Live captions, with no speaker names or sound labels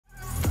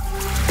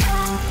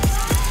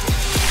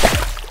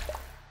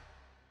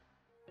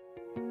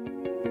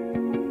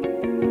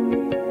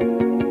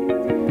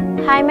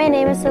Hi, my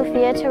name is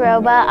Sofia.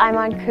 I'm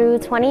on crew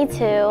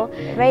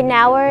 22. Right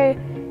now we're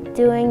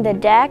doing the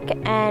deck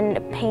and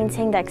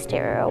painting the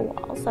exterior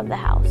walls of the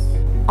house.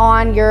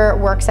 On your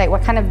work site,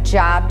 what kind of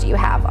job do you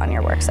have on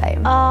your work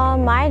site?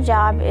 My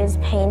job is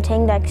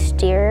painting the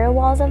exterior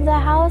walls of the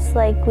house.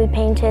 Like, we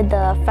painted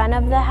the front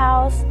of the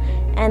house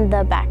and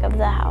the back of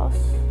the house.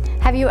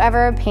 Have you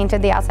ever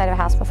painted the outside of a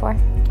house before?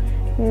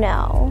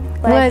 No,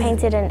 but I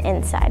painted an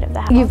inside of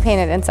the house. You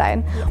painted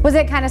inside. Was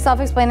it kind of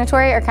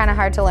self-explanatory or kind of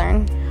hard to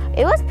learn?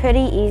 It was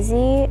pretty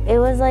easy. It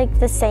was like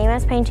the same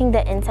as painting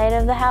the inside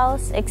of the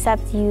house,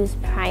 except use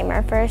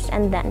primer first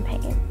and then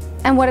paint.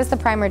 And what does the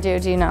primer do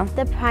you know?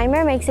 The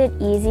primer makes it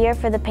easier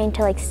for the paint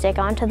to like stick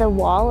onto the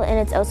wall, and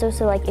it's also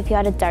so like if you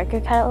had a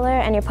darker color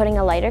and you're putting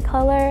a lighter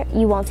color,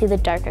 you won't see the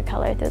darker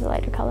color through the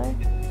lighter color.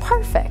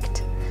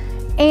 Perfect.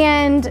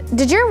 And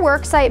did your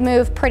work site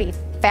move pretty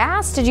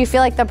fast? Did you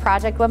feel like the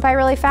project went by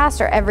really fast,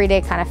 or every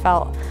day kind of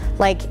felt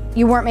like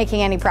you weren't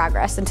making any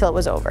progress until it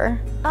was over?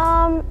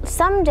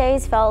 Some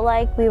days felt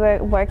like we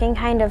were working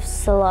kind of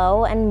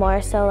slow and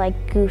more so like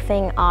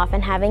goofing off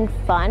and having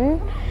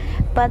fun.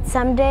 But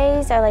some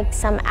days, or like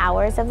some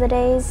hours of the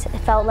days, it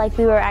felt like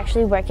we were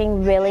actually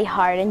working really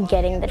hard and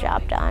getting the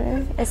job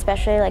done,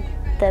 especially like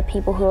the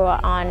people who were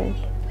on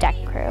deck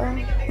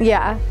crew.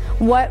 Yeah.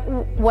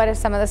 What is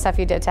some of the stuff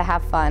you did to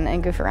have fun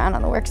and goof around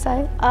on the work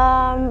site?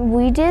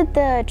 We did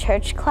the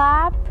church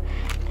clap,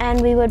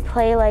 and we would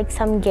play like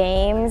some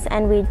games,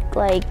 and we'd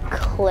like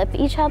clip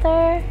each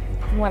other.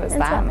 What does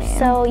that mean?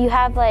 So you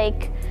have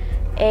like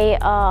a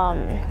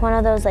one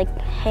of those like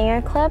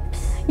hanger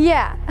clips.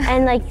 Yeah.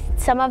 And like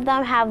some of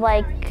them have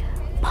like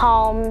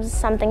palms,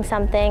 something,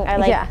 or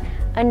like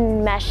a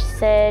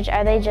message,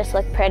 or they just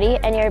look pretty,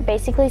 and you're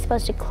basically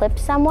supposed to clip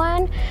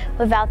someone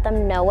without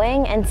them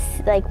knowing, and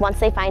like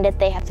once they find it,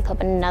 they have to clip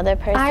another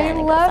person. I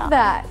love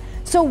that.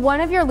 So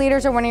one of your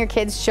leaders or one of your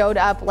kids showed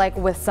up like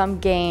with some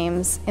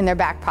games in their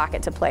back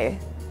pocket to play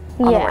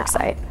on the work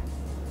site.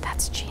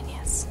 That's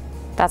genius.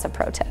 That's a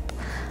pro tip.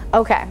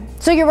 Okay,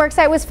 so your work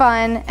site was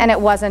fun and it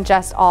wasn't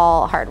just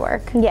all hard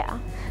work. Yeah.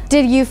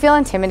 Did you feel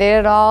intimidated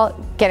at all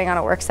getting on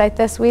a work site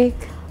this week?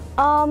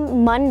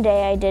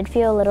 Monday I did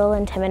feel a little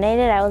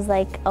intimidated. I was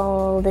like,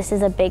 oh, this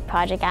is a big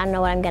project. I don't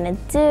know what I'm gonna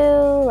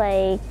do.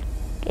 Like,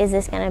 is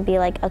this gonna be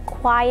like a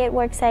quiet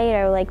work site,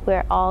 or like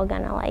we're all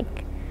gonna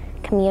like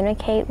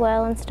communicate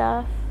well and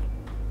stuff?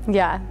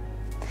 Yeah.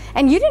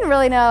 And you didn't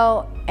really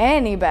know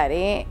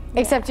anybody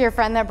except your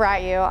friend that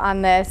brought you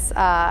on this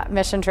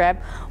mission trip.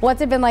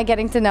 What's it been like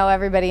getting to know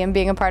everybody and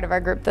being a part of our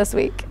group this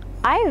week?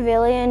 I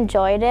really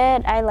enjoyed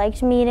it. I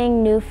liked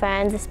meeting new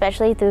friends,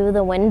 especially through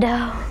the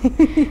window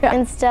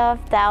and stuff.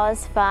 That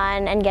was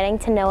fun, and getting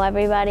to know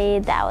everybody,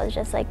 that was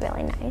just like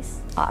really nice.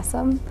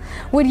 Awesome.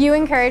 Would you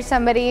encourage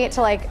somebody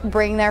to like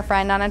bring their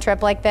friend on a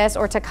trip like this,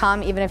 or to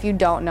come even if you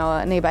don't know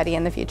anybody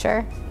in the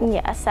future?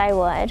 Yes, I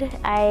would.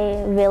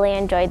 I really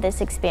enjoyed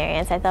this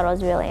experience. I thought it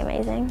was really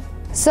amazing.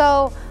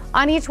 So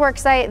on each work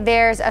site,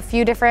 there's a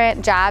few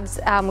different jobs.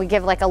 We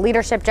give like a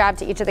leadership job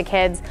to each of the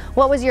kids.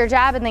 What was your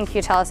job, and then can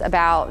you tell us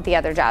about the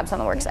other jobs on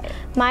the work site?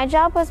 My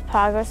job was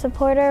progress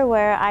reporter,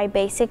 where I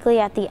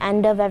basically at the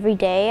end of every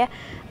day,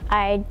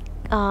 I'd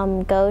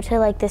go to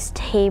like this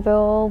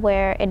table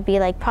where it'd be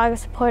like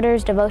progress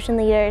reporters, devotion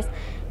leaders,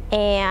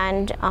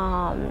 and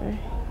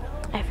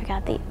I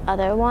forgot the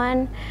other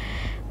one.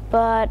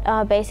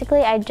 But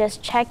basically I'd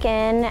just check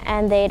in,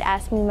 and they'd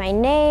ask me my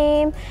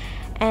name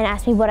and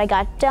ask me what I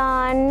got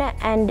done,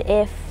 and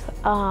if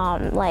I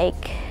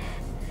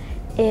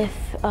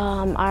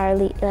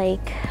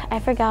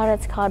forgot what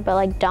it's called, but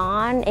like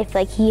Don, if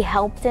like he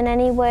helped in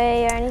any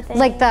way or anything.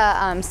 Like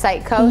the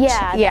site coach?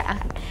 Yeah. Yeah.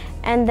 That.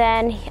 And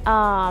then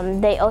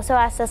they also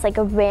asked us like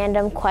a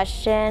random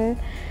question,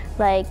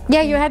 like.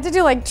 Yeah, you had to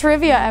do like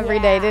trivia every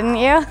day, didn't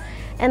you?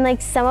 And like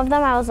some of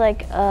them I was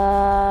like,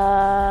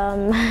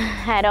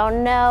 I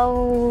don't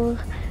know,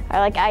 or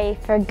like I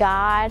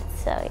forgot,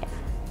 so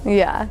yeah.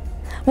 Yeah.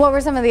 What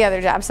were some of the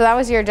other jobs? So that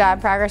was your job,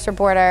 progress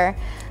reporter.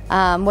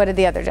 What did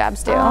the other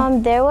jobs do?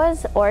 There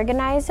was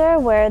organizer,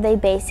 where they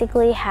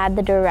basically had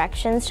the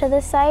directions to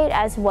the site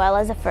as well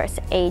as a first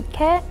aid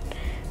kit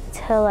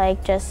to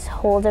like just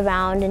hold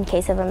around in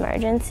case of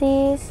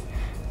emergencies.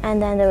 And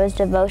then there was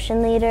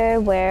devotion leader,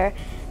 where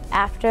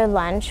after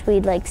lunch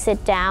we'd like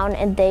sit down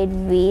and they'd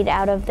read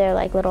out of their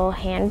like little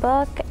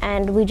handbook,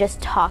 and we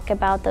just talk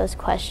about those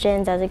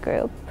questions as a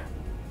group.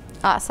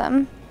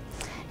 Awesome.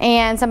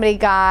 And somebody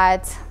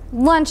got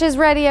lunch is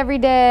ready every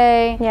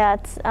day. Yeah,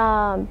 it's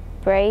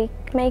break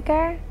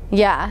maker.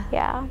 Yeah.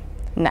 Yeah.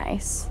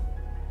 Nice.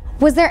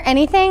 Was there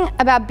anything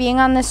about being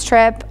on this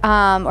trip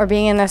or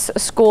being in this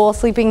school,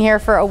 sleeping here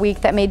for a week,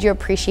 that made you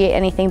appreciate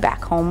anything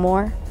back home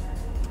more?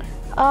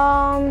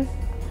 One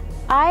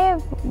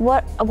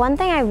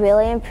thing I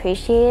really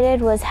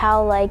appreciated was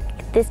how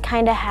like this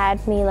kind of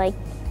had me like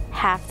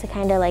have to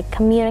kind of like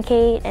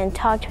communicate and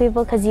talk to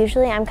people, because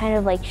usually I'm kind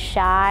of like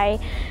shy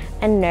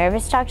and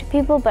nervous to talk to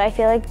people, but I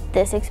feel like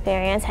this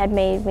experience had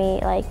made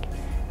me like,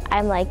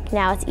 I'm like,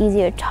 now it's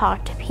easier to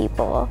talk to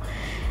people.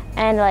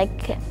 and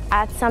like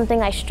that's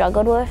something I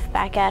struggled with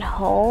back at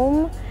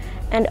home.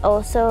 And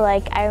also,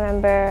 like, I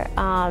remember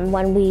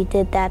when we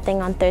did that thing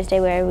on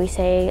Thursday where we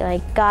say,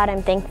 like, God,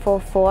 I'm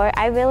thankful for.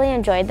 I really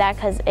enjoyed that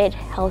because it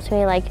helped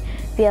me, like,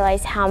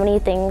 realize how many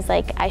things,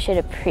 like, I should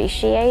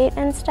appreciate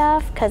and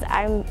stuff. Because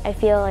I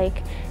feel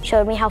like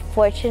showed me how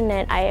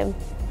fortunate I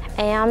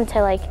am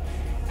to, like,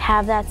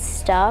 have that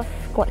stuff.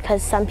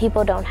 Because some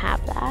people don't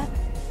have that.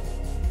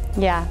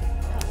 Yeah.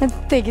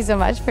 Thank you so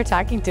much for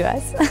talking to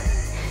us.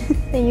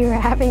 Thank you for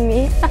having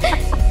me.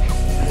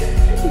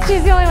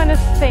 She's the only one to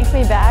thank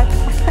me back.